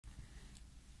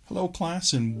Hello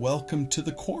class and welcome to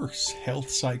the course, Health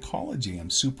Psychology. I'm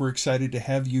super excited to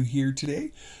have you here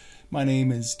today. My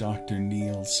name is Dr.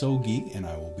 Neil Soggie and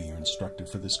I will be your instructor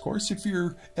for this course. If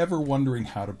you're ever wondering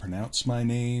how to pronounce my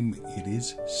name, it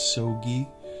is Soggie.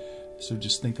 So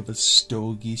just think of a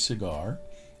stogie cigar.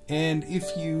 And if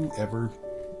you ever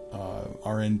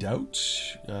are in doubt,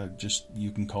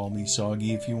 you can call me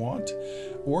Soggie if you want,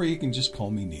 or you can just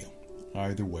call me Neil.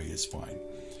 Either way is fine.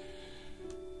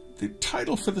 The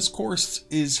title for this course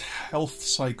is Health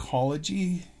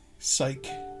Psychology, Psych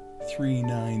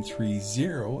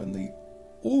 3930, and the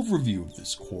overview of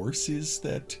this course is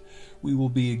that we will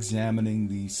be examining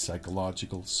the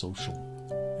psychological, social,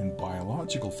 and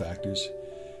biological factors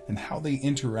and how they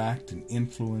interact and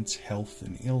influence health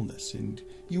and illness. And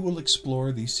you will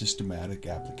explore the systematic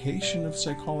application of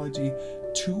psychology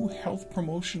to health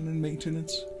promotion and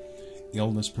maintenance,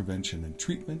 illness prevention and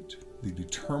treatment, the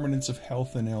determinants of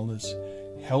health and illness,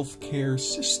 healthcare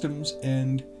systems,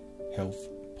 and health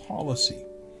policy.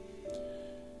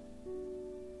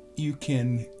 You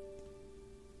can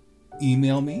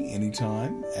email me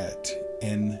anytime at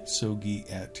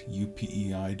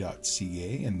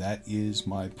nsoggie@upei.ca, and that is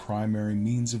my primary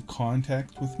means of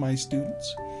contact with my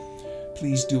students.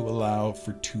 Please do allow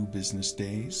for 2 business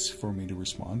days for me to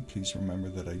respond. Please remember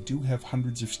that I do have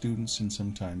hundreds of students and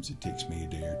sometimes it takes me a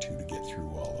day or 2 to get through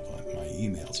all of my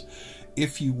emails.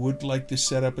 If you would like to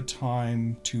set up a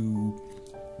time to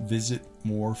visit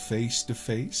more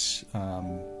face-to-face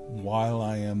while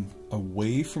I am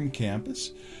away from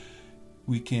campus,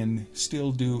 we can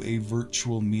still do a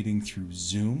virtual meeting through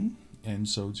Zoom, and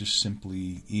so just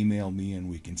simply email me and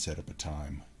we can set up a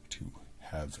time to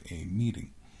have a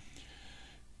meeting.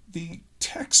 The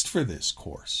text for this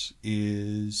course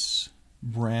is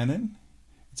Brannon.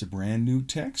 It's a brand new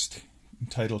text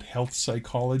entitled Health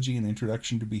Psychology, An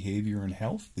Introduction to Behavior and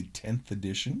Health, the 10th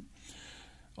edition,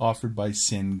 offered by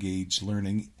Cengage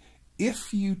Learning.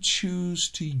 If you choose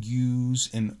to use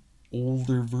an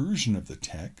older version of the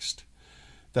text,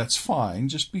 that's fine.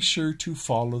 Just be sure to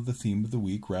follow the theme of the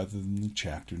week rather than the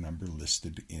chapter number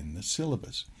listed in the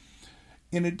syllabus.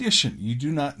 In addition, you do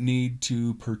not need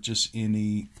to purchase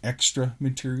any extra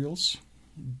materials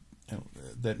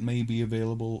that may be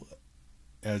available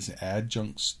as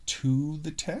adjuncts to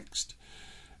the text.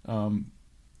 The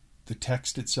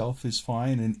text itself is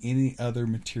fine, and any other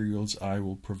materials I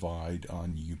will provide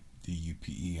on the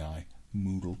UPEI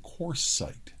Moodle course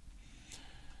site.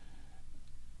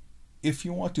 If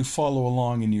you want to follow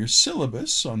along in your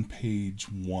syllabus on page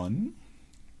 1,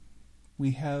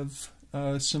 we have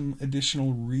some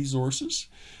additional resources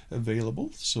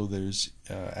available. So there's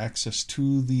access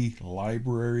to the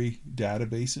library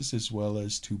databases as well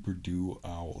as to Purdue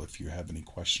OWL if you have any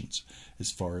questions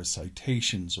as far as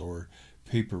citations or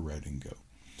paper writing go.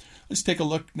 Let's take a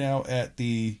look now at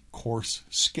the course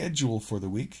schedule for the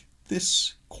week.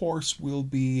 This course will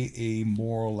be a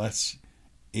more or less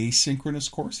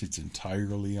asynchronous course. It's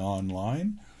entirely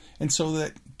online, and so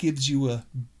that gives you a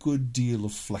good deal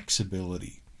of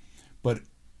flexibility. But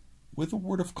with a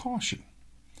word of caution,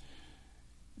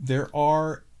 there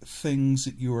are things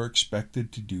that you are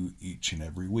expected to do each and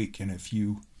every week. And if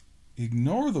you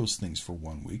ignore those things for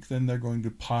 1 week, then they're going to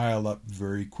pile up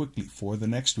very quickly for the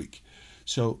next week.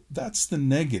 So that's the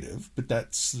negative, but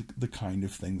that's the kind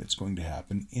of thing that's going to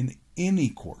happen in any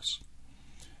course.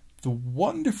 The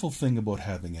wonderful thing about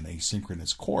having an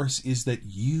asynchronous course is that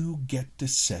you get to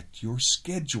set your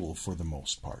schedule for the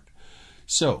most part.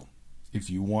 So if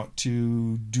you want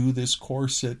to do this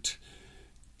course at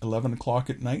 11 o'clock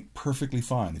at night, perfectly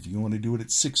fine. If you want to do it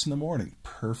at 6 in the morning,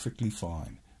 perfectly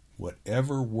fine.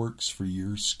 Whatever works for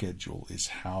your schedule is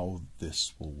how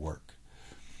this will work.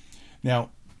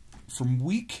 Now, from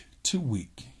week to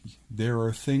week, there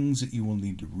are things that you will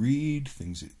need to read,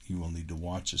 things that you will need to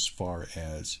watch as far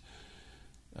as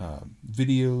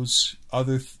videos,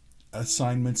 other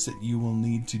assignments that you will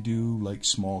need to do, like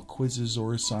small quizzes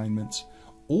or assignments.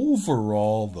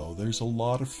 Overall, though, there's a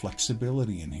lot of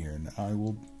flexibility in here, and I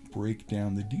will break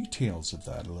down the details of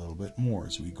that a little bit more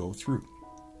as we go through.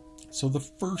 So the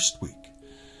first week,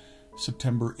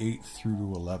 September 8th through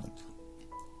to 11th,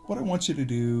 what I want you to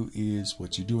do is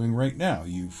what you're doing right now.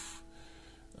 You've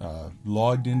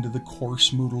logged into the course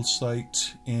Moodle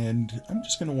site, and I'm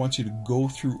just going to want you to go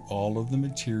through all of the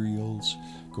materials,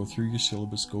 go through your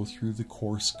syllabus, go through the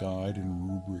course guide and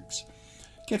rubrics.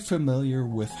 Get familiar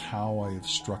with how I have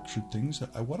structured things.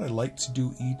 What I like to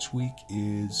do each week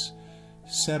is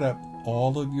set up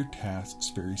all of your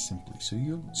tasks very simply. So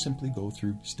you'll simply go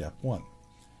through step 1,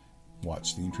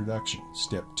 watch the introduction.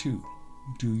 Step 2,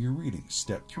 do your reading.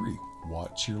 Step 3,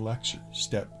 watch your lecture.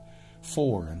 Step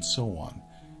 4, and so on.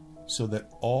 so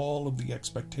that all of the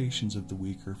expectations of the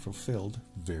week are fulfilled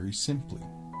very simply.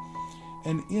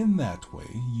 And in that way,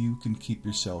 you can keep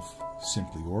yourself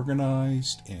simply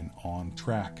organized and on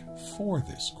track for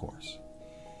this course.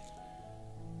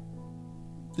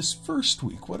 This first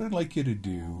week, what I'd like you to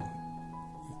do,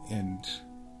 and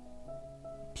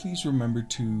please remember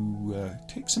to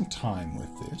take some time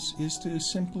with this, is to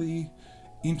simply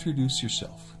introduce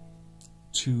yourself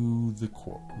to the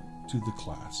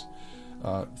class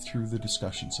through the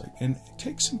discussion site, and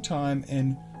take some time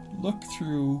and look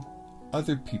through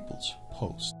other people's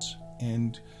posts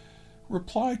and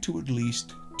reply to at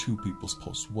least 2 people's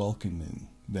posts welcoming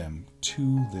them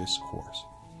to this course.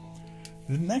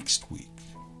 The next week,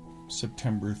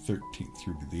 September 13th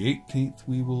through to the 18th,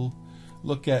 we will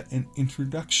look at an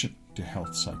introduction to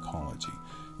health psychology.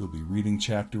 You'll be reading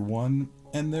chapter 1,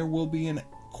 and there will be a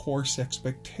course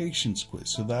expectations quiz.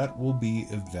 So that will be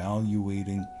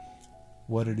evaluating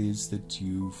what it is that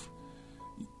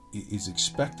is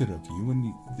expected of you,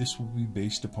 and this will be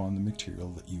based upon the material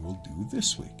that you will do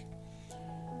this week.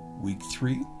 Week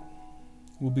 3,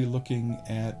 we'll be looking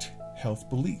at health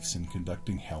beliefs and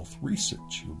conducting health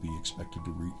research. You'll be expected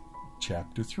to read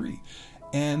chapter 3,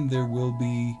 and there will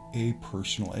be a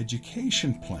personal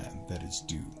education plan that is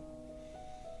due.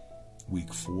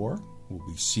 Week 4, we'll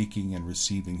be seeking and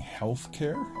receiving health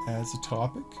care as a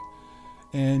topic,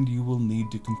 and you will need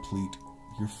to complete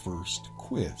your first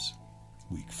quiz.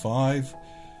 Week 5,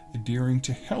 adhering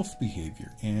to health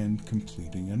behavior and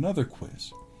completing another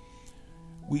quiz.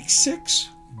 Week 6,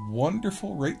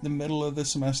 wonderful, right in the middle of the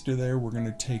semester there, we're going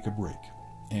to take a break.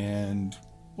 And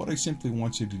what I simply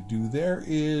want you to do there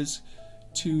is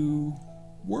to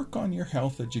work on your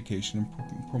health education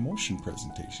and promotion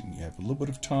presentation. You have a little bit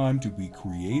of time to be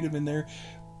creative in there.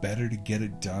 Better to get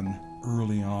it done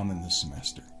early on in the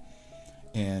semester.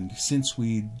 And since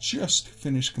we just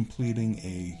finished completing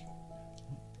a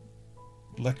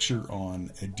lecture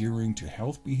on adhering to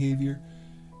health behavior,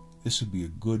 this would be a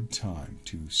good time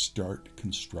to start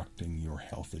constructing your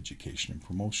health education and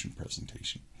promotion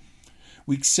presentation.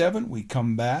 Week 7, we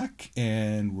come back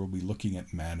and we'll be looking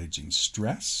at managing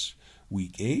stress.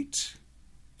 Week 8,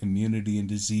 immunity and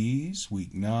disease.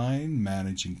 Week 9,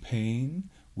 managing pain.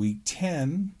 Week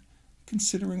 10,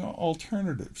 considering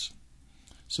alternatives.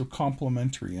 So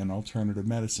complementary and alternative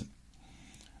medicine.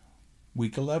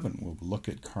 Week 11, we'll look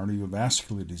at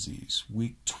cardiovascular disease.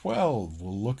 Week 12,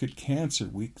 we'll look at cancer.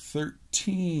 Week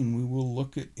 13, we will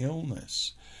look at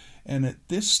illness. And at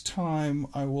this time,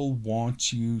 I will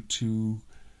want you to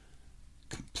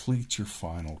complete your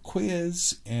final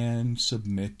quiz and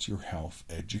submit your health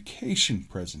education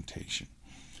presentation.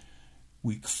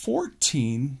 Week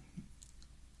 14,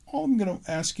 all I'm going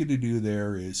to ask you to do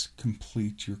there is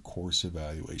complete your course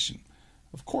evaluation.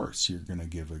 Of course, you're going to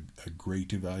give a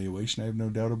great evaluation. I have no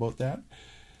doubt about that.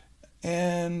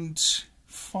 And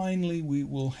finally, we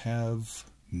will have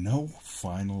no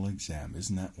final exam.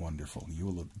 Isn't that wonderful? You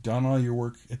will have done all your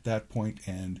work at that point,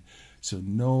 and so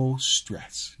no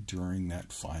stress during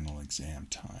that final exam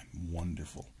time.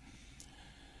 Wonderful.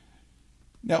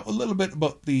 Now, a little bit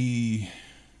about the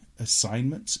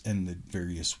assignments and the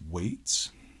various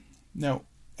weights. Now,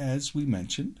 as we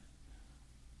mentioned,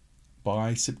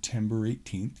 by September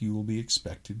 18th, you will be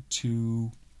expected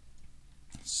to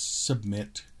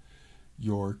submit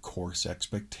your course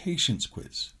expectations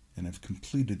quiz and have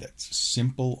completed that. It's a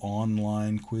simple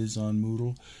online quiz on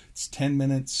Moodle. It's 10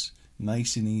 minutes,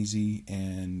 nice and easy,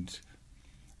 and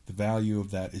the value of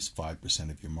that is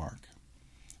 5% of your mark.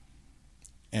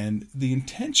 And the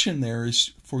intention there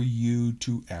is for you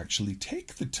to actually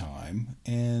take the time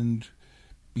and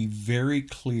be very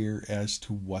clear as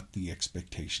to what the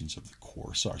expectations of the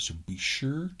course are. So be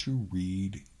sure to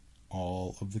read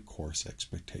all of the course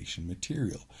expectation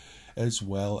material, as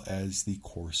well as the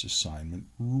course assignment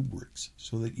rubrics,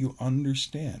 so that you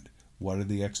understand what are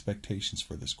the expectations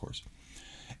for this course.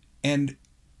 And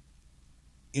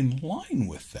in line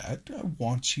with that, I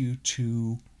want you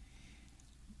to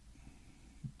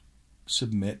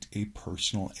submit a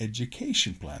personal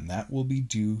education plan. That will be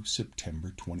due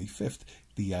September 25th.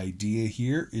 The idea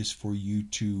here is for you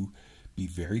to be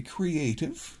very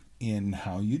creative in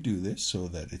how you do this so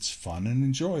that it's fun and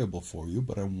enjoyable for you,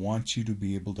 but I want you to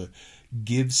be able to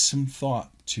give some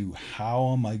thought to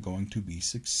how am I going to be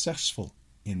successful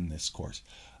in this course.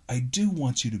 I do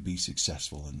want you to be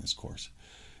successful in this course.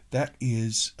 That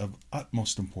is of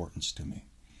utmost importance to me.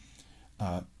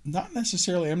 Not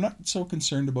necessarily, I'm not so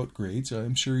concerned about grades,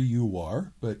 I'm sure you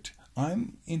are, but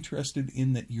I'm interested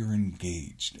in that you're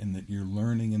engaged and that you're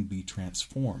learning and be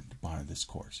transformed by this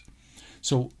course.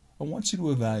 So I want you to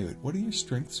evaluate what are your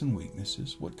strengths and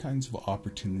weaknesses, what kinds of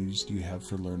opportunities do you have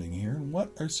for learning here, and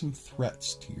what are some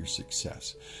threats to your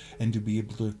success, and to be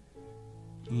able to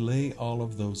lay all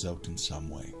of those out in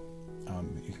some way.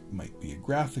 It might be a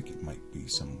graphic, it might be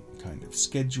some kind of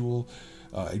schedule.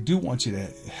 I do want you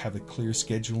to have a clear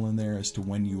schedule in there as to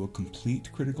when you will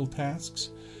complete critical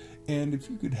tasks. And if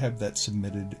you could have that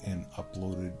submitted and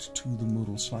uploaded to the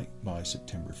Moodle site by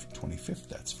September 25th,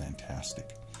 that's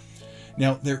fantastic.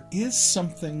 Now, there is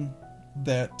something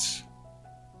that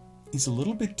is a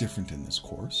little bit different in this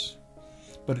course,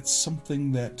 but it's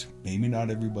something that maybe not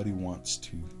everybody wants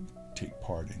to take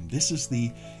part in. This is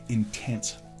the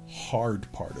intense,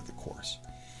 hard part of the course,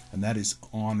 and that is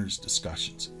honors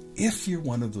discussions. If you're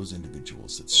one of those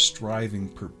individuals that's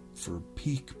striving for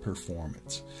peak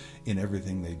performance in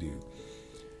everything they do,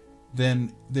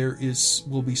 then there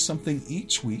will be something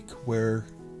each week where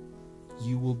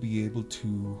you will be able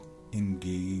to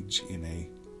engage in a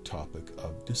topic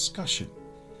of discussion,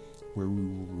 where we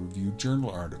will review journal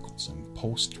articles and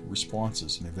post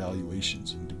responses and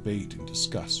evaluations and debate and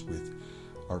discuss with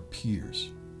our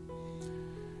peers.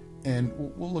 And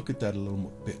we'll look at that a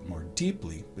little bit more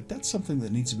deeply, but that's something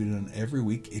that needs to be done every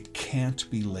week. It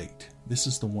can't be late. This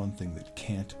is the one thing that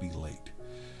can't be late.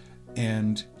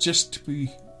 And just to be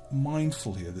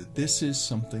mindful here that this is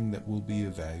something that will be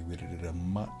evaluated at a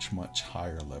much, much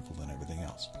higher level than everything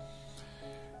else.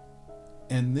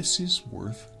 And this is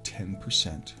worth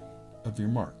 10% of your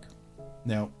mark.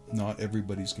 Now, not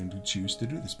everybody's going to choose to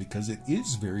do this because it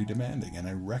is very demanding, and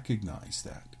I recognize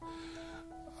that.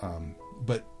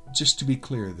 But just to be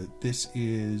clear that this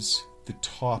is the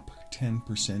top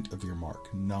 10% of your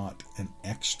mark, not an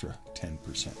extra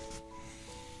 10%.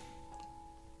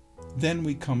 Then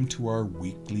we come to our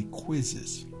weekly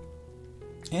quizzes.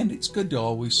 And it's good to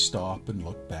always stop and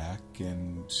look back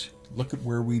and look at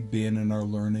where we've been in our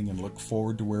learning and look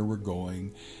forward to where we're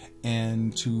going,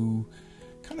 and to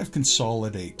kind of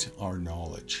consolidate our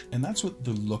knowledge. And that's what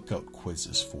the lookout quiz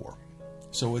is for.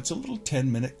 So it's a little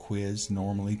 10-minute quiz,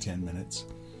 normally 10 minutes,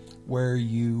 where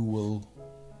you will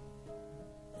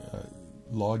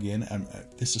log in. And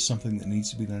this is something that needs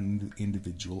to be done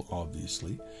individual,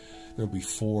 obviously. There'll be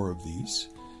 4 of these.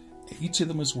 Each of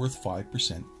them is worth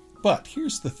 5%. But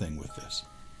here's the thing with this.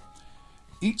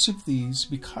 Each of these,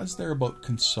 because they're about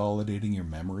consolidating your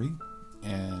memory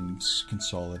and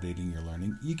consolidating your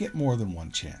learning, you get more than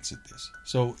one chance at this.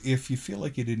 So if you feel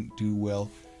like you didn't do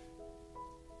well,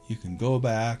 you can go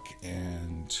back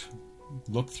and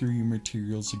look through your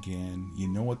materials again. You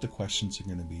know what the questions are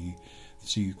going to be,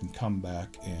 so you can come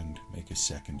back and make a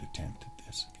second attempt at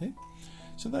this. Okay?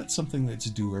 So that's something that's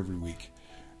due every week.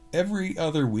 Every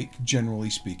other week, generally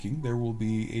speaking, there will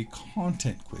be a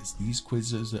content quiz. These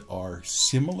quizzes are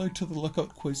similar to the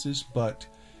lookout quizzes, but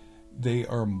they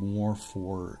are more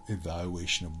for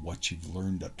evaluation of what you've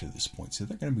learned up to this point. So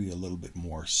they're going to be a little bit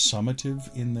more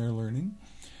summative in their learning.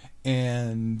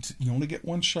 And you only get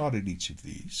one shot at each of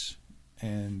these.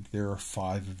 And there are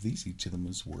 5 of these. Each of them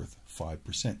is worth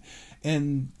 5%.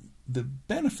 And the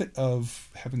benefit of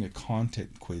having a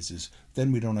content quiz is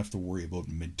then we don't have to worry about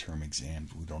midterm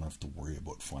exams. We don't have to worry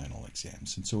about final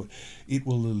exams. And so it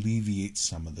will alleviate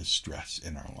some of the stress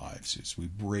in our lives as we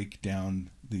break down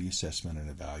the assessment and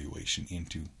evaluation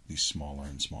into these smaller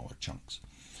and smaller chunks.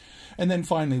 And then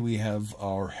finally, we have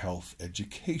our health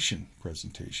education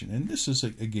presentation. And this is,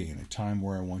 again, a time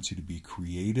where I want you to be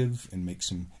creative and make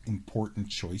some important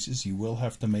choices. You will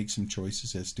have to make some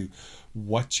choices as to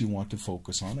what you want to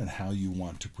focus on and how you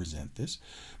want to present this.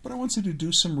 But I want you to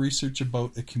do some research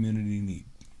about a community need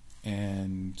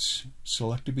and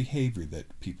select a behavior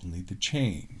that people need to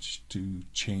change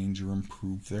or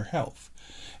improve their health.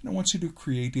 And I want you to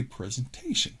create a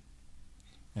presentation.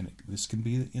 And this can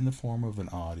be in the form of an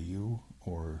audio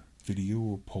or video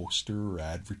or poster or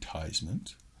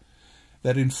advertisement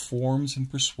that informs and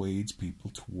persuades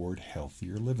people toward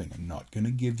healthier living. I'm not going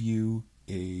to give you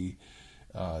a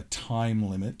time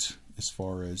limit as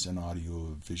far as an audio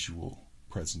or visual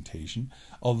presentation,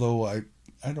 although I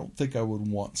don't think I would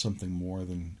want something more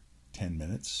than 10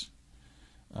 minutes.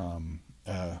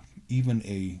 Even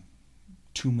a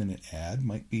 2-minute ad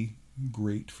might be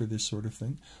great for this sort of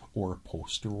thing, or a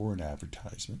poster or an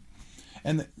advertisement.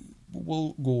 And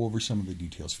we'll go over some of the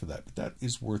details for that, but that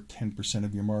is worth 10%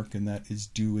 of your mark, and that is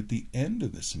due at the end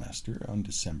of the semester on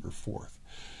December 4th.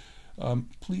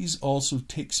 Please also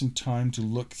take some time to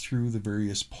look through the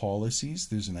various policies.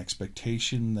 There's an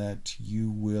expectation that you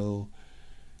will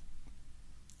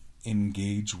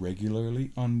engage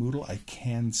regularly on Moodle. I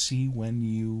can see when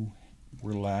you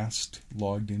were last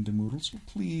logged into Moodle, so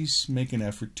please make an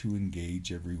effort to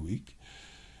engage every week.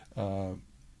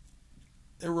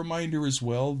 a reminder as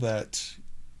well that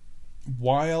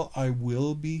while I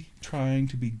will be trying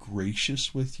to be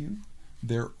gracious with you,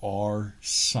 there are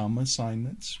some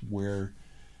assignments where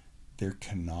there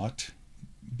cannot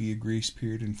be a grace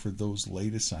period, and for those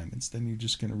late assignments, then you're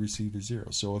just going to receive a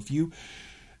 0. So if you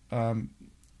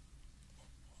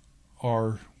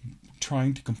are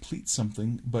trying to complete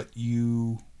something, but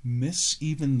you miss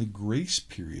even the grace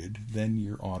period, then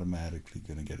you're automatically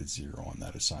going to get a 0 on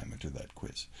that assignment or that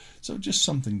quiz. So just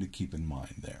something to keep in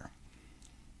mind there.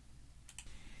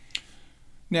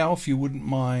 Now, if you wouldn't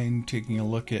mind taking a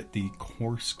look at the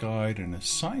course guide and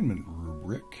assignment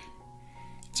rubric,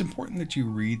 it's important that you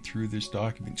read through this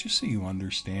document just so you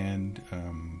understand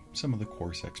some of the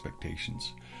course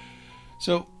expectations.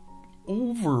 So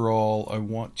overall, I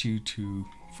want you to,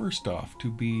 first off,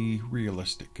 to be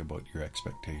realistic about your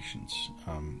expectations.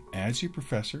 As your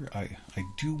professor, I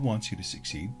do want you to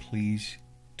succeed. Please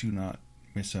do not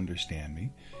misunderstand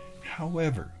me.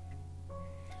 However,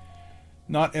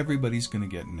 not everybody's going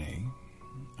to get an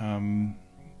A.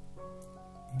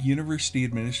 University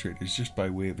administrators, just by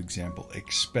way of example,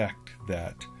 expect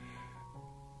that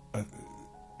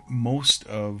most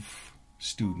of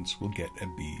students will get a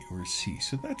B or a C.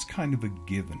 So that's kind of a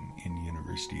given in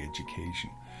university education.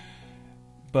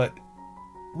 But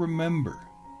remember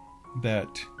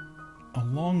that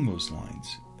along those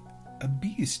lines, a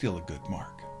B is still a good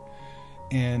mark.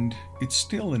 And it's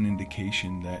still an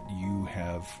indication that you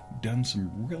have done some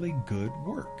really good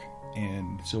work.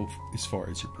 And so as far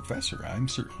as your professor, I'm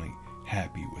certainly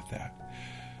happy with that.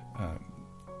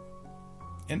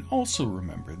 And also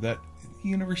remember that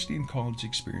university and college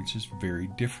experience is very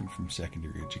different from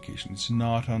secondary education. It's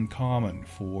not uncommon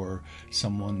for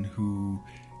someone who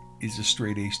is a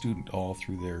straight A student all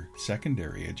through their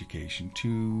secondary education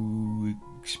to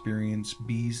experience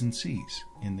B's and C's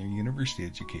in their university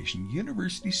education.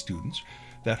 University students,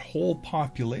 that whole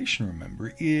population,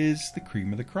 remember, is the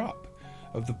cream of the crop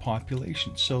of the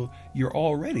population. So you're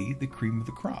already the cream of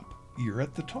the crop. You're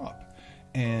at the top.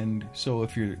 And so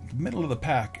if you're the middle of the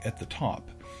pack at the top,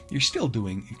 you're still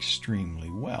doing extremely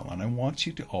well. And I want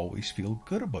you to always feel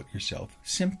good about yourself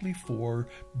simply for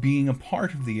being a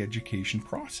part of the education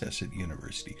process at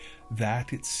university.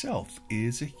 That itself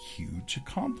is a huge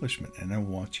accomplishment, and I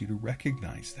want you to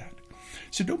recognize that.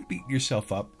 So don't beat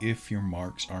yourself up if your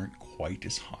marks aren't quite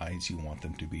as high as you want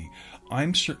them to be.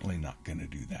 I'm certainly not going to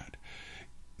do that.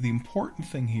 The important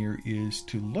thing here is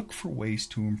to look for ways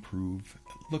to improve,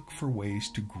 look for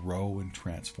ways to grow and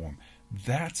transform.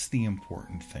 That's the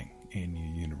important thing in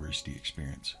your university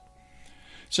experience.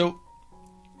 So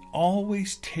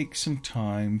always take some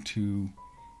time to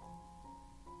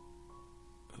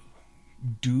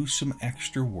do some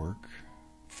extra work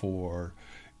for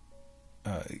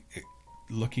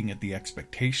looking at the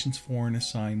expectations for an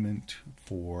assignment,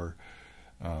 for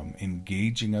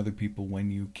engaging other people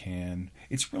when you can.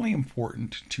 It's really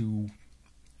important to,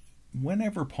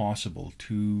 whenever possible,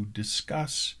 to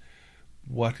discuss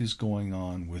what is going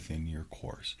on within your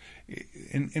course.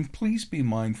 And please be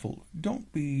mindful,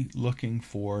 don't be looking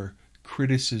for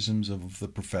criticisms of the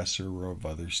professor or of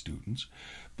other students,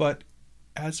 but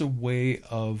as a way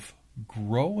of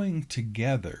growing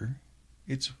together,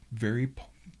 it's very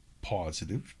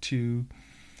positive to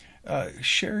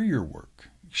share your work.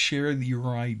 Share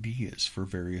your ideas for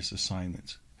various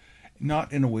assignments.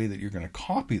 Not in a way that you're going to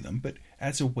copy them, but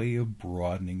as a way of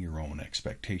broadening your own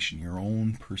expectation, your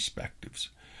own perspectives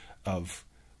of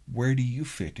where do you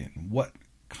fit in? What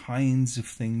kinds of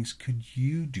things could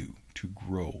you do to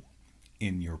grow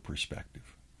in your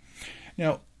perspective?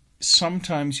 Now,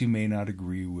 sometimes you may not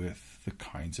agree with the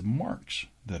kinds of marks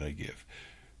that I give.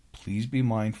 Please be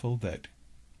mindful that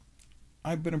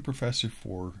I've been a professor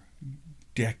for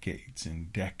decades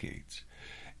and decades,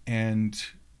 and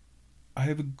I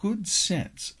have a good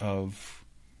sense of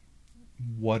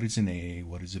what is an A,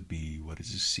 what is a B, what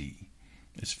is a C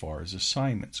as far as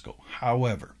assignments go.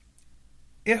 However,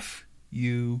 if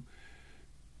you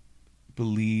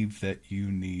believe that you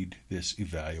need this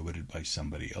evaluated by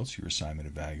somebody else, your assignment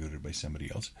evaluated by somebody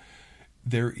else,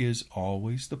 there is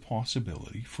always the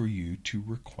possibility for you to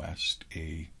request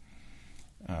a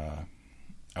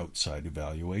outside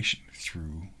evaluation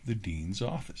through the dean's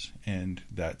office, and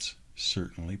that's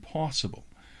certainly possible.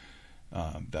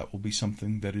 That will be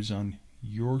something that is on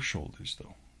your shoulders,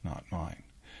 though, not mine.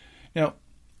 Now,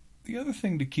 the other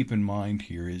thing to keep in mind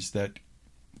here is that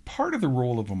part of the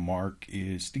role of a mark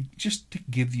is to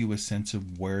give you a sense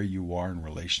of where you are in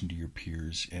relation to your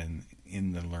peers and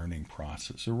in the learning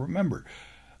process. So remember,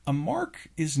 a mark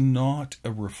is not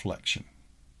a reflection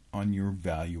on your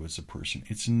value as a person.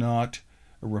 It's not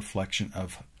a reflection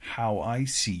of how I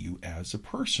see you as a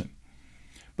person,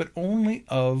 but only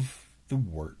of the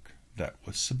work that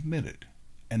was submitted.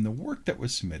 And the work that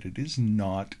was submitted is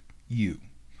not you.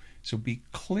 So be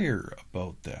clear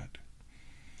about that.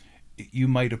 You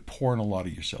might have poured a lot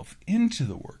of yourself into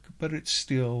the work, but it's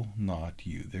still not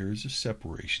you. There is a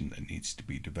separation that needs to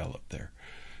be developed there.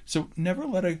 So never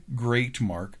let a great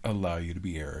mark allow you to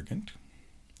be arrogant,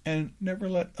 and never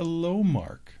let a low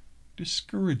mark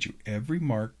discourage you. Every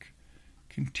mark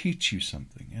can teach you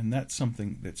something, and that's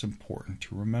something that's important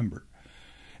to remember.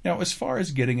 Now, as far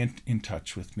as getting in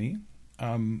touch with me,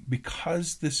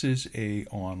 because this is an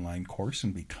online course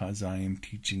and because I am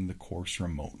teaching the course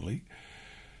remotely,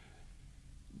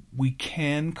 we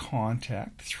can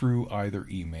contact through either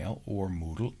email or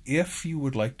Moodle. If you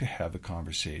would like to have a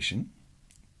conversation,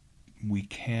 we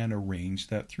can arrange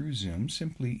that through Zoom.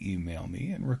 Simply email me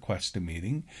and request a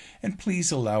meeting, and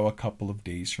please allow a couple of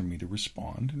days for me to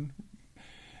respond. And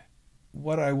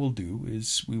what I will do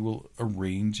is we will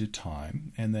arrange a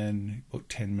time, and then about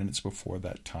 10 minutes before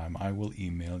that time, I will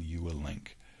email you a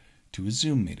link to a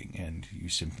Zoom meeting, and you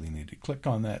simply need to click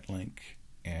on that link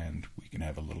and we can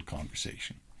have a little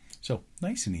conversation. So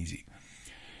nice and easy.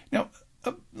 Now,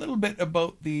 a little bit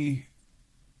about the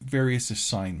various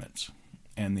assignments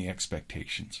and the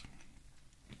expectations.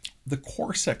 The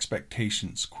course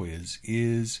expectations quiz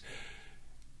is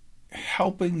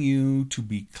helping you to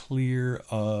be clear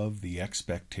of the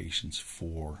expectations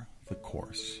for the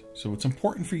course. So it's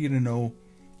important for you to know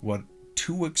what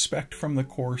to expect from the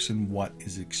course and what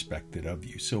is expected of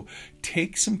you. So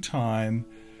take some time,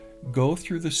 go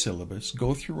through the syllabus,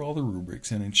 go through all the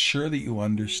rubrics, and ensure that you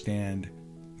understand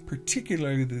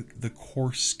particularly the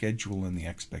course schedule and the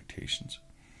expectations.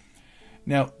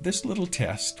 Now, this little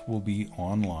test will be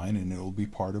online, and it will be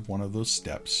part of one of those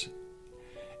steps.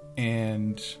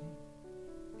 And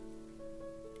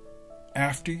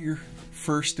after your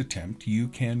first attempt, you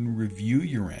can review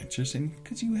your answers, and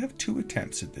because you have 2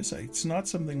 attempts at this, it's not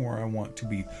something where I want to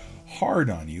be hard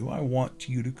on you. I want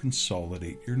you to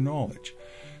consolidate your knowledge.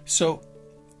 So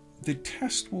the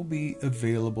test will be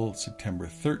available September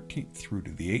 13th through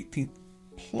to the 18th,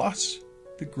 plus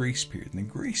the grace period. And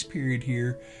the grace period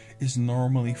here is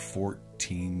normally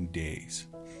 14 days.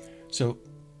 So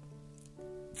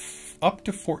up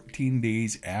to 14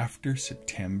 days after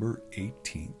September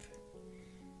 18th,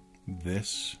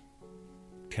 this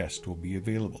test will be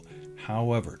available.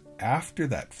 However, after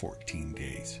that 14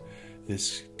 days,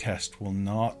 this test will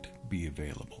not be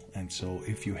available. And so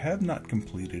if you have not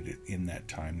completed it in that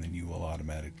time, then you will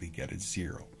automatically get a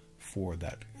 0 for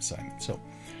that assignment. So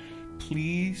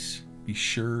please be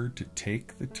sure to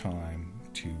take the time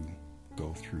to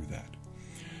go through that.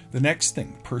 The next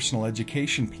thing, personal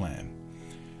education plan.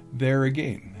 There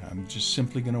again, I'm just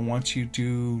simply going to want you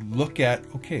to look at,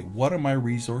 okay, what are my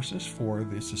resources for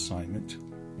this assignment?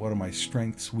 What are my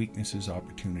strengths, weaknesses,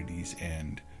 opportunities,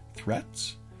 and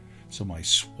threats? So my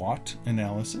SWOT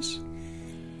analysis,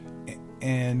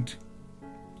 and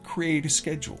create a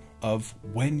schedule of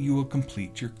when you will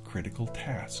complete your critical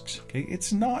tasks. Okay,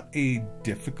 it's not a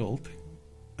difficult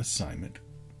assignment,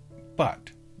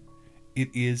 but it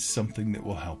is something that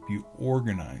will help you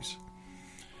organize.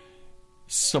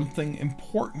 Something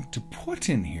important to put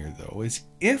in here, though, is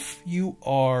if you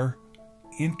are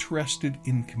interested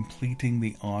in completing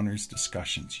the honors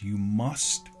discussions, you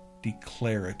must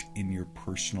declare it in your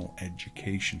personal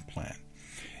education plan.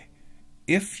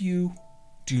 If you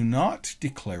do not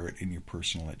declare it in your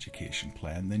personal education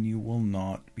plan, then you will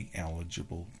not be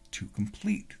eligible to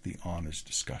complete the honors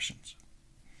discussions.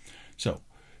 So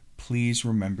please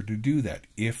remember to do that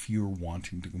if you're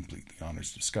wanting to complete the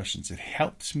honors discussions. It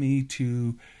helps me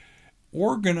to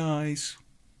organize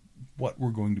what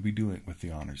we're going to be doing with the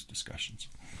honors discussions.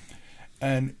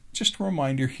 And just a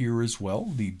reminder here as well,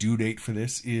 the due date for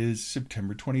this is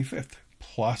September 25th,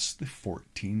 plus the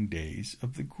 14 days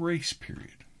of the grace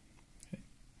period. Okay.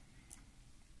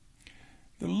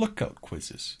 The lookout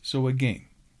quizzes. So again,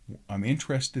 I'm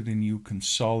interested in you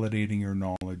consolidating your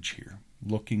knowledge here,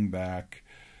 looking back,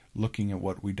 looking at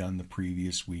what we've done the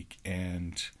previous week,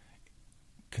 and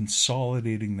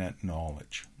consolidating that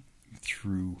knowledge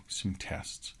through some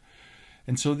tests.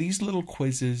 And so these little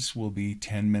quizzes will be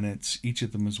 10 minutes. Each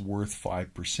of them is worth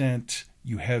 5%.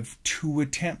 You have 2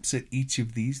 attempts at each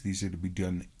of these. These are to be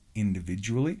done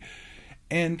individually.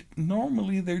 And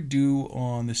normally they're due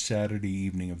on the Saturday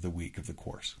evening of the week of the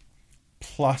course,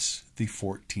 plus the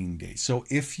 14 days. So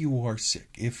if you are sick,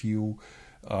 if you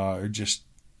are just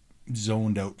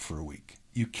zoned out for a week,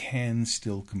 you can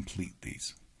still complete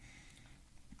these.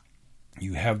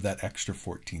 You have that extra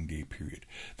 14-day period.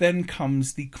 Then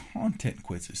comes the content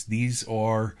quizzes. These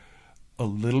are a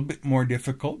little bit more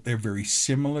difficult. They're very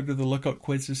similar to the lookout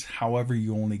quizzes. However,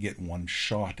 you only get one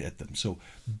shot at them. So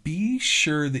be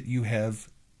sure that you have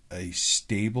a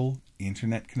stable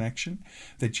internet connection,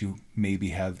 that you maybe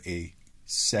have a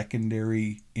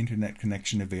secondary internet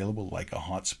connection available, like a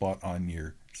hotspot on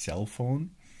your cell phone,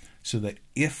 so that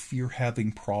if you're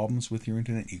having problems with your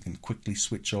internet, you can quickly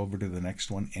switch over to the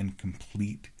next one and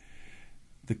complete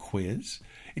the quiz.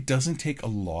 It doesn't take a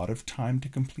lot of time to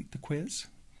complete the quiz.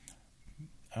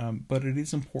 But it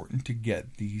is important to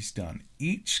get these done.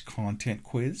 Each content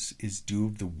quiz is due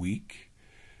of the week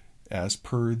as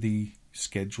per the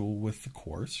schedule with the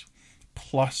course.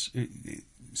 Plus,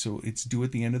 so it's due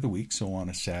at the end of the week. So on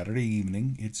a Saturday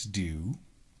evening, it's due.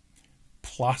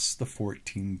 Plus the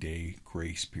 14-day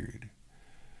grace period.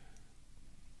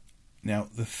 Now,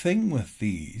 the thing with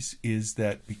these is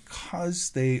that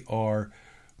because they are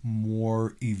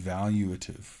more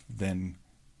evaluative than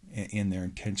in their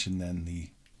intention than the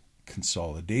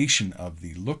consolidation of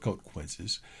the lookout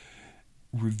quizzes,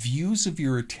 reviews of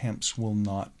your attempts will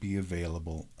not be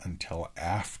available until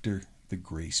after the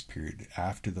grace period,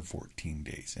 after the 14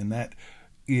 days. And that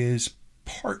is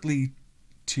partly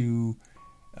to,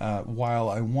 while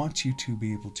I want you to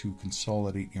be able to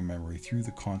consolidate your memory through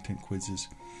the content quizzes,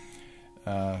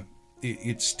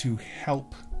 it's to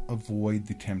help avoid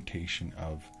the temptation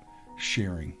of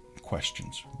sharing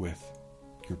questions with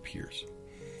your peers.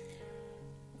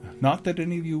 Not that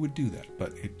any of you would do that,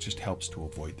 but it just helps to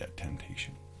avoid that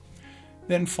temptation.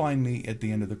 Then finally, at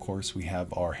the end of the course, we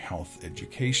have our health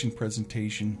education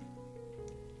presentation.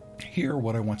 Here,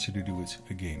 what I want you to do is,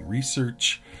 again,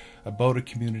 research about a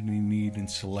community need and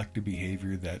select a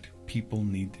behavior that people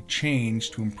need to change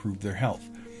to improve their health.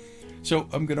 So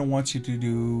I'm going to want you to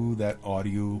do that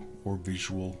audio or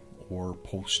visual or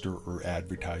poster or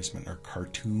advertisement or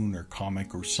cartoon or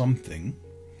comic or something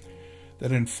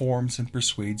that informs and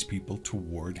persuades people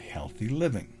toward healthy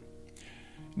living.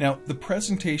 Now, the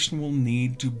presentation will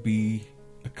need to be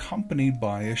accompanied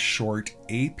by a short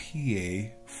APA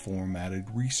formatted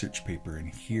research paper. And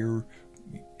here,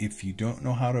 if you don't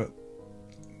know how to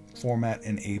format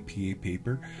an APA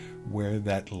paper, where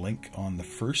that link on the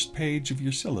first page of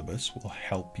your syllabus will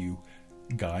help you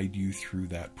guide you through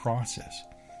that process.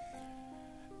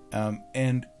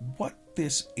 And what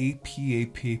this APA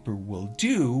paper will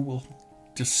do will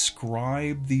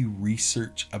describe the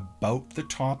research about the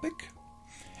topic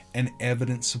and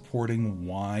evidence supporting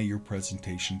why your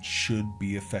presentation should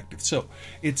be effective. So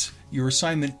your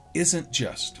assignment isn't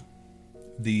just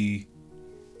the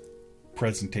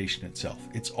presentation itself.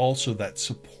 It's also that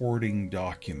supporting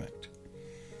document.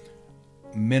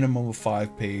 Minimum of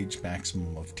 5 pages,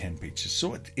 maximum of 10 pages.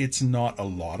 So it's not a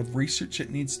lot of research that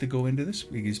needs to go into this,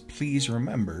 because please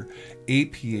remember,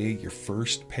 APA, your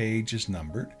first page is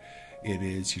numbered. It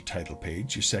is your title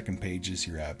page. Your second page is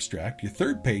your abstract. Your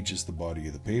third page is the body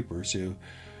of the paper.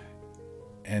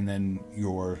 And then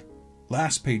your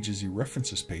last page is your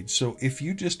references page. So if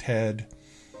you just had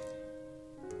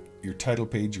your title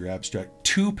page, your abstract,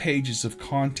 2 pages of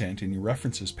content in your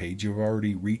references page, you've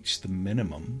already reached the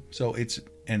minimum. So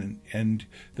and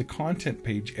the content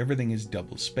page, everything is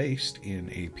double spaced in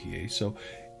APA. So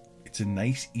it's a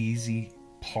nice, easy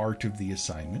part of the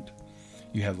assignment.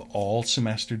 You have all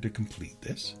semester to complete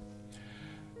this.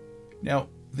 Now,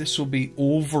 this will be an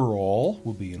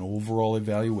overall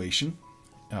evaluation.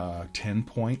 10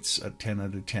 points, 10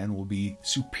 out of 10 will be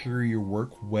superior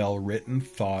work, well written,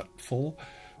 thoughtful,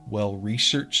 well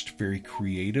researched, very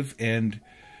creative, and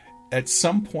at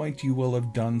some point you will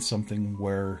have done something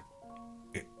where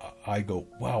I go,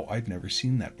 wow, I've never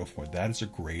seen that before. That is a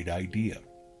great idea.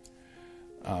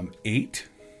 8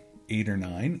 or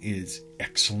 9 is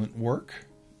excellent work.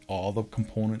 All the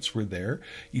components were there.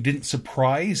 You didn't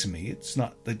surprise me. It's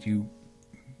not that you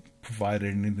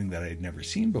provided anything that I had never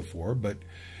seen before, but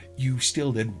you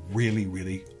still did really,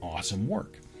 really awesome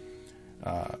work.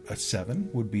 A 7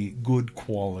 would be good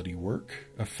quality work.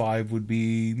 A 5 would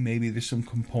be maybe there's some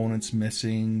components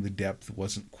missing. The depth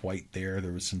wasn't quite there.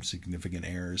 There was some significant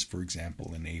errors, for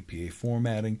example, in APA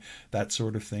formatting, that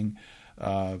sort of thing.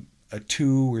 A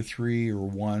 2 or 3 or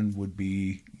 1 would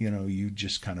be, you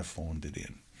just kind of phoned it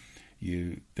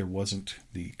in. There wasn't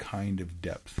the kind of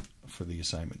depth for the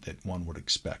assignment that one would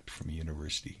expect from a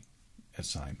university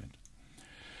assignment.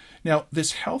 Now,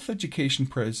 this health education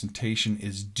presentation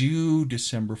is due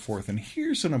December 4th, and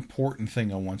here's an important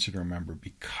thing I want you to remember.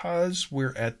 Because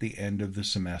we're at the end of the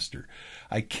semester,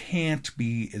 I can't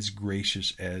be as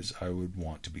gracious as I would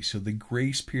want to be. So the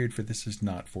grace period for this is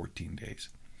not 14 days.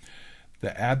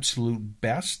 The absolute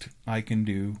best I can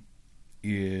do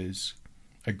is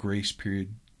a grace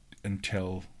period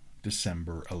until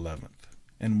December 11th.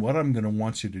 And what I'm going to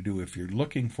want you to do, if you're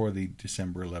looking for the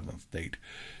December 11th date,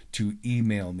 to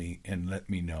email me and let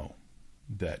me know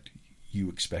that you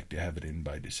expect to have it in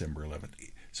by December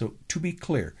 11th. So to be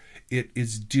clear, it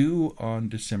is due on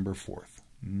December 4th,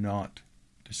 not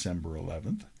December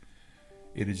 11th.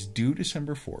 It is due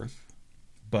December 4th,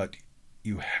 but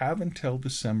you have until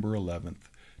December 11th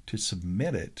to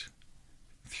submit it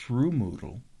through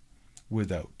Moodle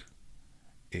without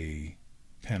a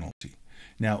penalty.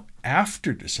 Now,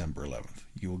 after December 11th,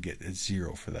 you will get a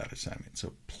 0 for that assignment.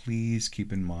 So please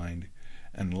keep in mind,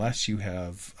 unless you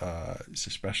have a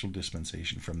special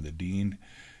dispensation from the dean,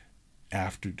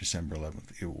 after December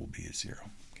 11th, it will be a 0.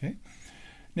 Okay.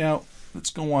 Now, let's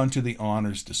go on to the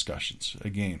honors discussions.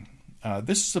 Again,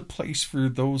 this is a place for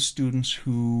those students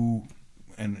who,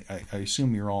 and I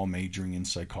assume you're all majoring in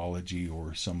psychology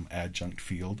or some adjunct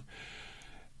field,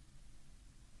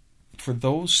 for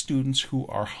those students who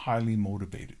are highly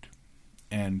motivated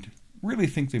and really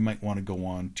think they might want to go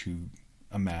on to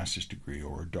a master's degree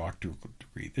or a doctoral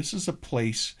degree. This is a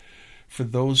place for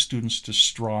those students to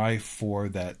strive for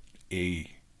that A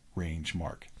range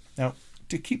mark. Now,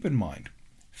 to keep in mind,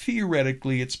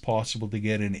 theoretically it's possible to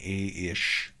get an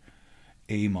A-ish,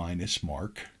 A-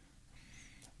 mark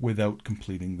without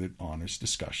completing the honors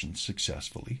discussion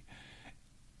successfully.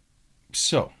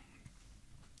 So,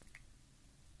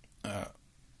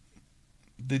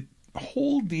 the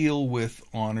whole deal with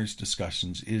honors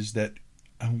discussions is that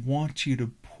I want you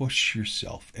to push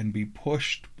yourself and be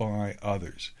pushed by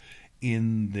others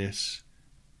in this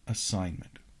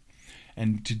assignment.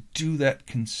 And to do that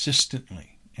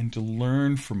consistently and to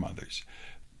learn from others.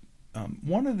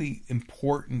 One of the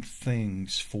important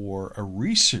things for a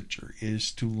researcher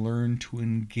is to learn to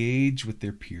engage with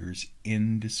their peers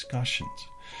in discussions.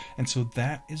 And so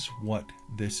that is what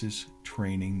this is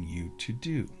training you to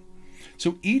do.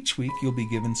 So each week you'll be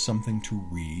given something to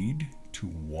read, to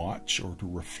watch, or to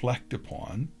reflect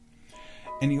upon,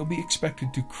 and you'll be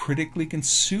expected to critically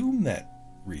consume that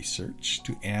research,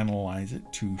 to analyze it,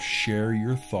 to share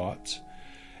your thoughts,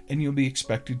 and you'll be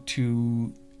expected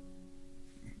to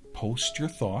post your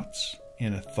thoughts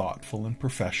in a thoughtful and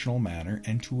professional manner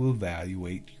and to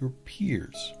evaluate your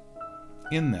peers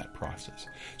in that process.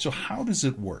 So how does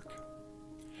it work?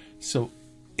 So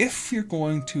if you're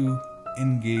going to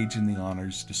engage in the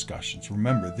honors discussions,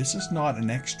 remember, this is not an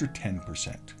extra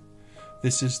 10%.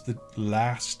 This is the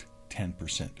last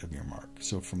 10% of your mark.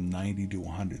 So from 90 to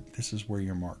 100, this is where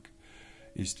your mark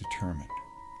is determined.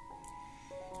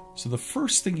 So the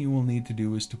first thing you will need to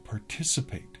do is to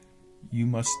participate. You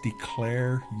must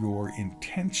declare your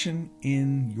intention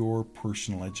in your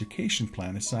personal education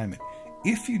plan assignment.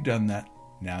 If you've done that,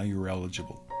 now you're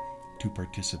eligible to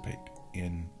participate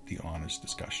in the honors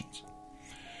discussions.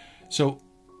 So,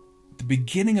 at the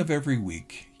beginning of every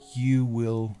week, you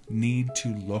will need to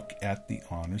look at the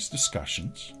honors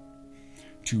discussions,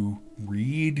 to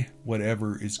read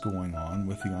whatever is going on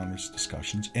with the honors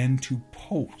discussions, and to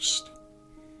post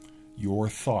your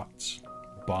thoughts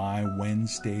by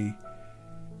Wednesday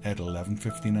at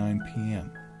 11:59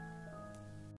 p.m.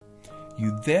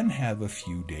 You then have a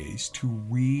few days to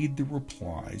read the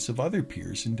replies of other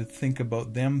peers and to think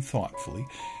about them thoughtfully,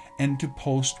 and to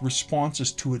post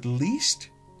responses to at least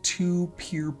 2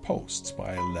 peer posts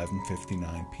by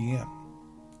 11:59 p.m.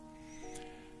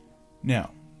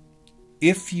 Now,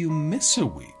 if you miss a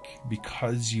week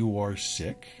because you are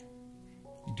sick,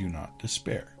 do not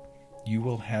despair. You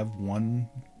will have 1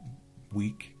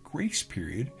 week grace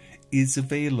period is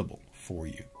available for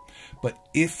you. But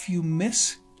if you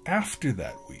miss after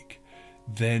that week,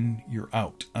 then you're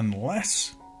out,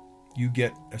 unless you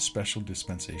get a special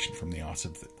dispensation from the office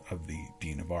of the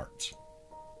Dean of Arts.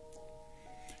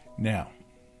 Now,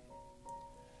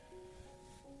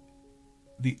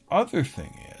 the other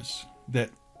thing is that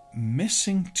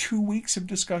missing 2 weeks of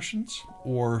discussions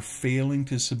or failing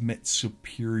to submit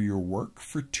superior work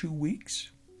for 2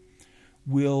 weeks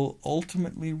will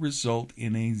ultimately result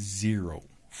in a 0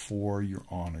 for your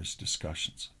honors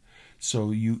discussions.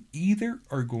 So you either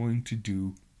are going to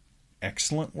do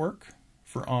excellent work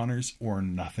for honors or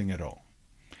nothing at all.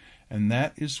 And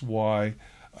that is why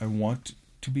I want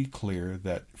to be clear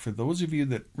that for those of you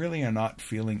that really are not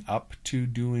feeling up to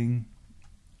doing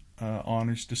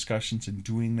honors discussions and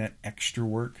doing that extra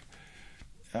work,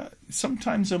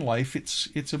 sometimes in life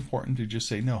it's important to just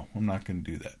say, no, I'm not going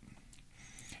to do that.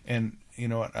 And you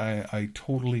know what, I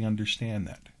totally understand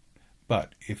that.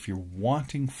 But if you're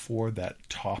wanting for that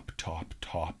top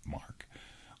mark,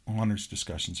 honors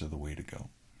discussions are the way to go.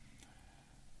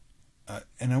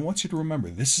 And I want you to remember,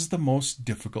 this is the most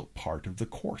difficult part of the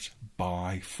course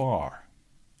by far.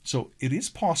 So it is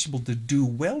possible to do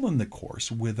well in the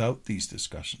course without these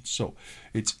discussions. So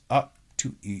it's up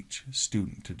to each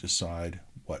student to decide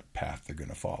what path they're going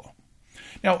to follow.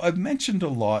 Now, I've mentioned a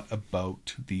lot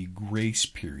about the grace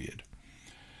period,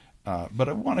 but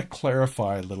I want to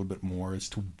clarify a little bit more as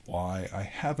to why I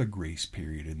have a grace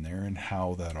period in there and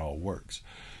how that all works.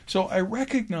 So I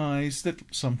recognize that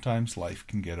sometimes life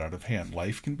can get out of hand.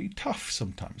 Life can be tough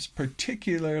sometimes,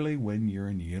 particularly when you're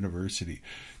in university.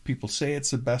 People say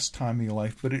it's the best time of your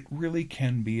life, but it really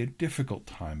can be a difficult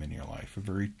time in your life, a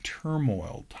very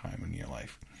turmoil time in your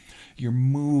life. You're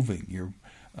moving, you're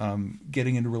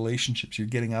getting into relationships, you're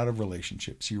getting out of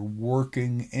relationships, you're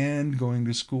working and going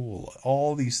to school.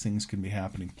 All these things can be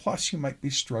happening. Plus, you might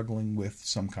be struggling with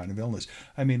some kind of illness.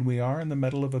 I mean, we are in the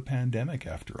middle of a pandemic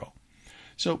after all.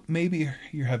 So maybe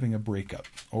you're having a breakup,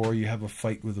 or you have a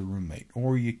fight with a roommate,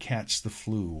 or you catch the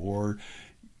flu, or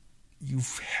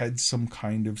you've had some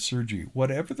kind of surgery.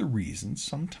 Whatever the reason,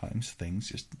 sometimes things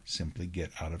just simply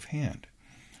get out of hand.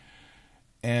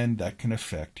 And that can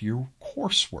affect your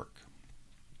coursework.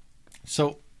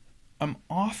 So I'm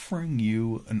offering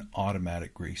you an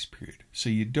automatic grace period.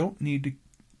 So you don't need to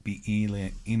be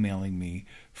emailing me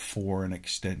for an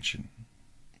extension.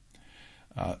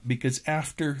 Because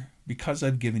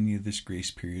I've given you this grace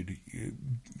period,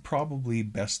 probably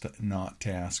best not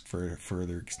to ask for a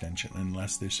further extension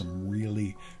unless there's some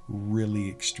really, really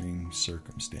extreme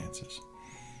circumstances.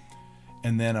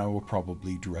 And then I will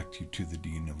probably direct you to the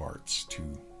Dean of Arts to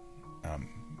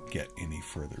get any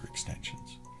further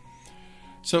extensions.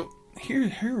 So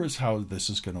here is how this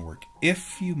is going to work.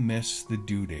 If you miss the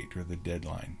due date or the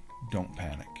deadline, don't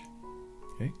panic.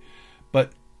 Okay?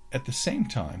 But at the same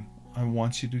time, I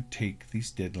want you to take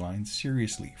these deadlines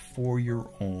seriously for your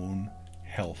own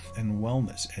health and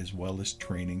wellness, as well as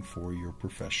training for your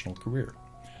professional career.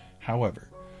 However,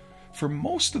 for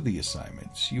most of the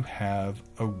assignments, you have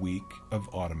a week of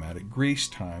automatic grace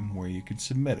time where you can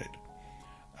submit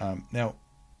it. Now,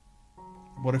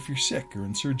 what if you're sick or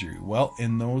in surgery? Well,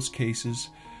 in those cases,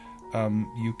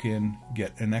 you can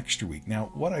get an extra week.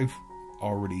 Now, what I've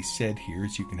already said here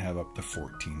is you can have up to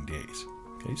 14 days.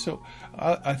 Okay, so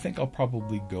I think I'll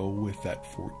probably go with that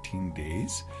 14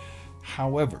 days.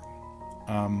 However,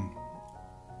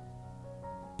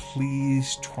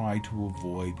 please try to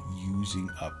avoid using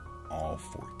up all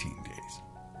 14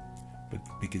 days,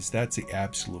 because that's the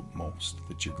absolute most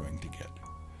that you're going to get.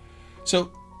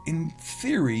 So in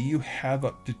theory, you have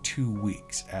up to 2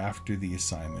 weeks after the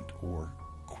assignment or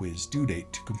quiz due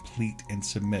date to complete and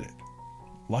submit it.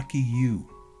 Lucky you.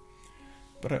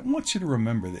 But I want you to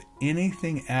remember that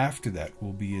anything after that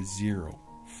will be a 0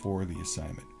 for the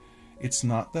assignment. It's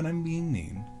not that I'm being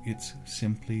mean. It's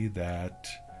simply that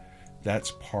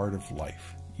that's part of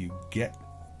life. You get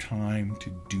time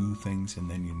to do things and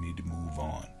then you need to move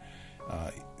on.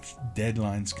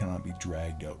 Deadlines cannot be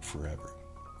dragged out forever.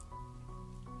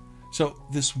 So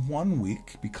this 1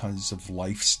 week, because of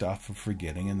life stuff of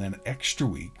forgetting, and then extra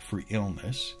week for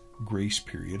illness, grace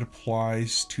period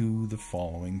applies to the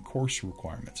following course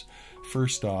requirements.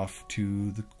 First off,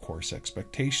 to the course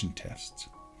expectation tests,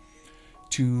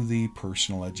 to the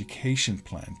personal education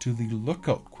plan, to the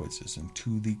lookout quizzes, and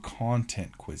to the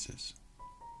content quizzes.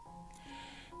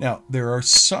 Now, there are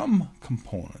some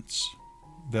components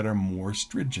that are more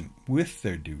stringent with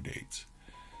their due dates.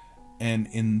 And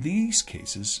in these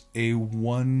cases, a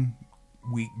 1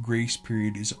 week grace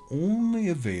period is only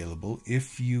available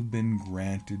if you've been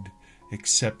granted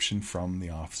exception from the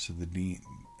Office of the Dean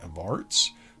of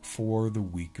Arts for the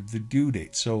week of the due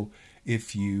date. So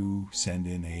if you send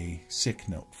in a sick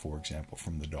note, for example,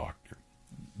 from the doctor,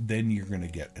 then you're going to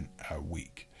get a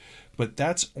week. But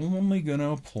that's only going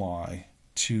to apply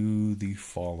to the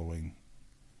following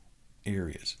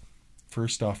areas.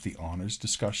 First off, the honors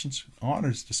discussions.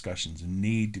 Honors discussions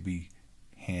need to be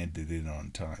handed in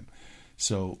on time.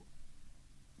 So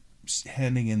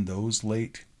handing in those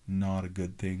late, not a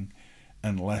good thing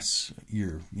unless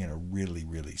you're really,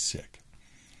 really sick.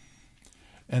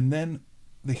 And then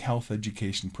the health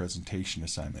education presentation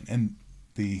assignment. And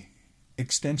the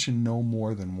extension no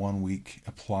more than 1 week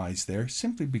applies there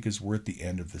simply because we're at the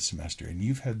end of the semester and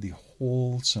you've had the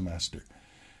whole semester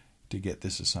to get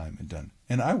this assignment done.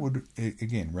 And I would,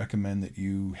 again, recommend that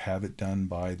you have it done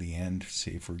by the end,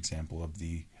 say, for example,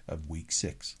 of week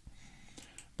 6.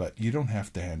 But you don't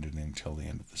have to hand it in until the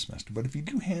end of the semester. But if you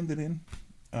do hand it in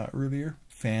earlier,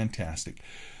 fantastic.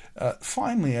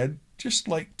 Finally, I'd just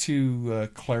like to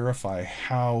clarify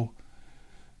how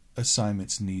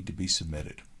assignments need to be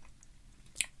submitted.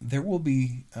 there will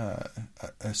be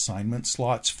assignment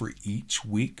slots for each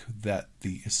week that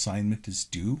the assignment is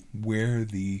due, where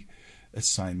the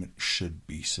assignment should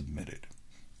be submitted.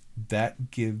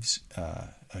 That gives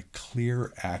a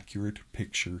clear, accurate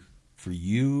picture for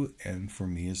you and for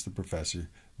me as the professor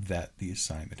that the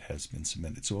assignment has been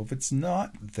submitted. So if it's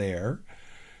not there,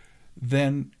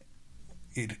 then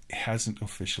it hasn't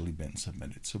officially been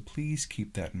submitted. So please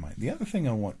keep that in mind. The other thing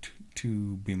I want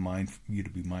you to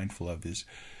be mindful of is,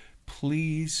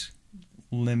 please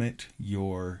limit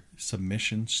your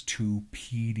submissions to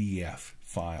PDF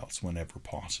files whenever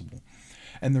possible.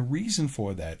 And the reason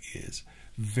for that is,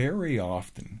 very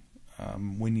often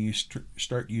when you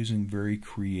start using very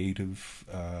creative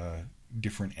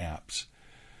different apps,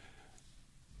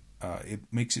 it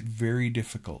makes it very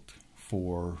difficult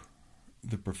for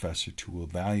the professor to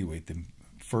evaluate them.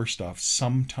 First off,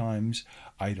 sometimes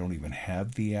I don't even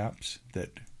have the apps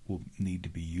that will need to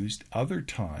be used. Other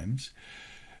times,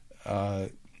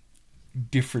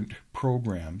 different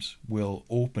programs will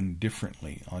open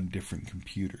differently on different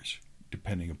computers,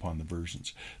 depending upon the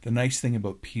versions. The nice thing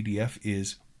about PDF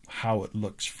is how it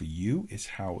looks for you is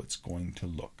how it's going to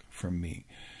look for me.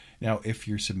 Now, if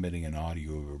you're submitting an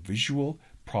audio or visual,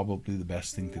 probably the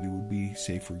best thing to do would be,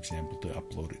 say, for example, to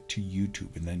upload it to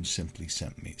YouTube and then simply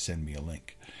send me a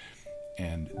link.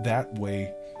 And that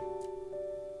way,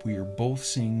 we are both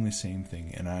seeing the same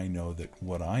thing, and I know that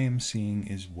what I am seeing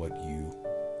is what you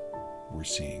were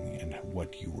seeing and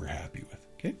what you were happy with.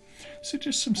 Okay, so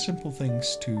just some simple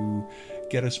things to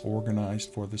get us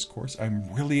organized for this course.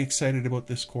 I'm really excited about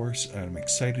this course. I'm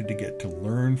excited to get to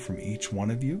learn from each one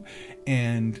of you,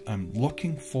 and I'm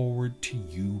looking forward to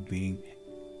you being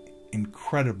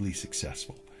incredibly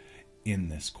successful in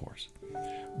this course.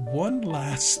 One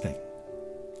last thing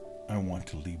I want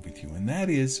to leave with you, and that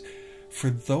is,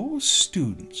 for those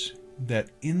students that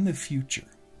in the future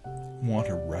want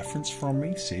a reference from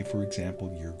me, say for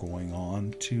example you're going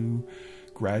on to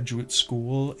graduate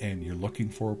school and you're looking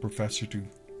for a professor to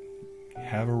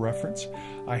have a reference,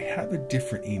 I have a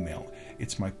different email.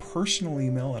 It's my personal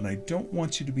email, and I don't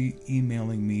want you to be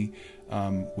emailing me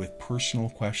with personal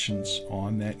questions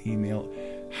on that email.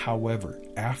 However,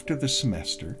 after the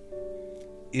semester,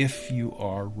 if you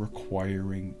are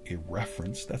requiring a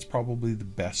reference, that's probably the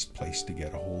best place to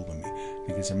get a hold of me,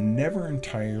 because I'm never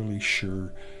entirely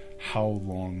sure how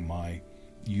long my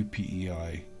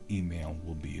UPEI email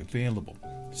will be available.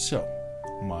 So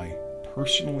my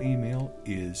personal email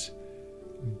is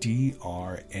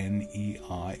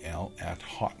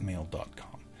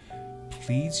drneil@hotmail.com.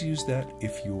 Please use that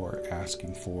if you are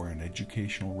asking for an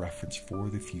educational reference for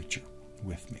the future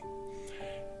with me.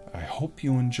 I hope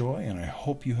you enjoy, and I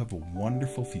hope you have a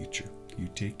wonderful future. You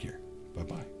take care.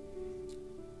 Bye-bye.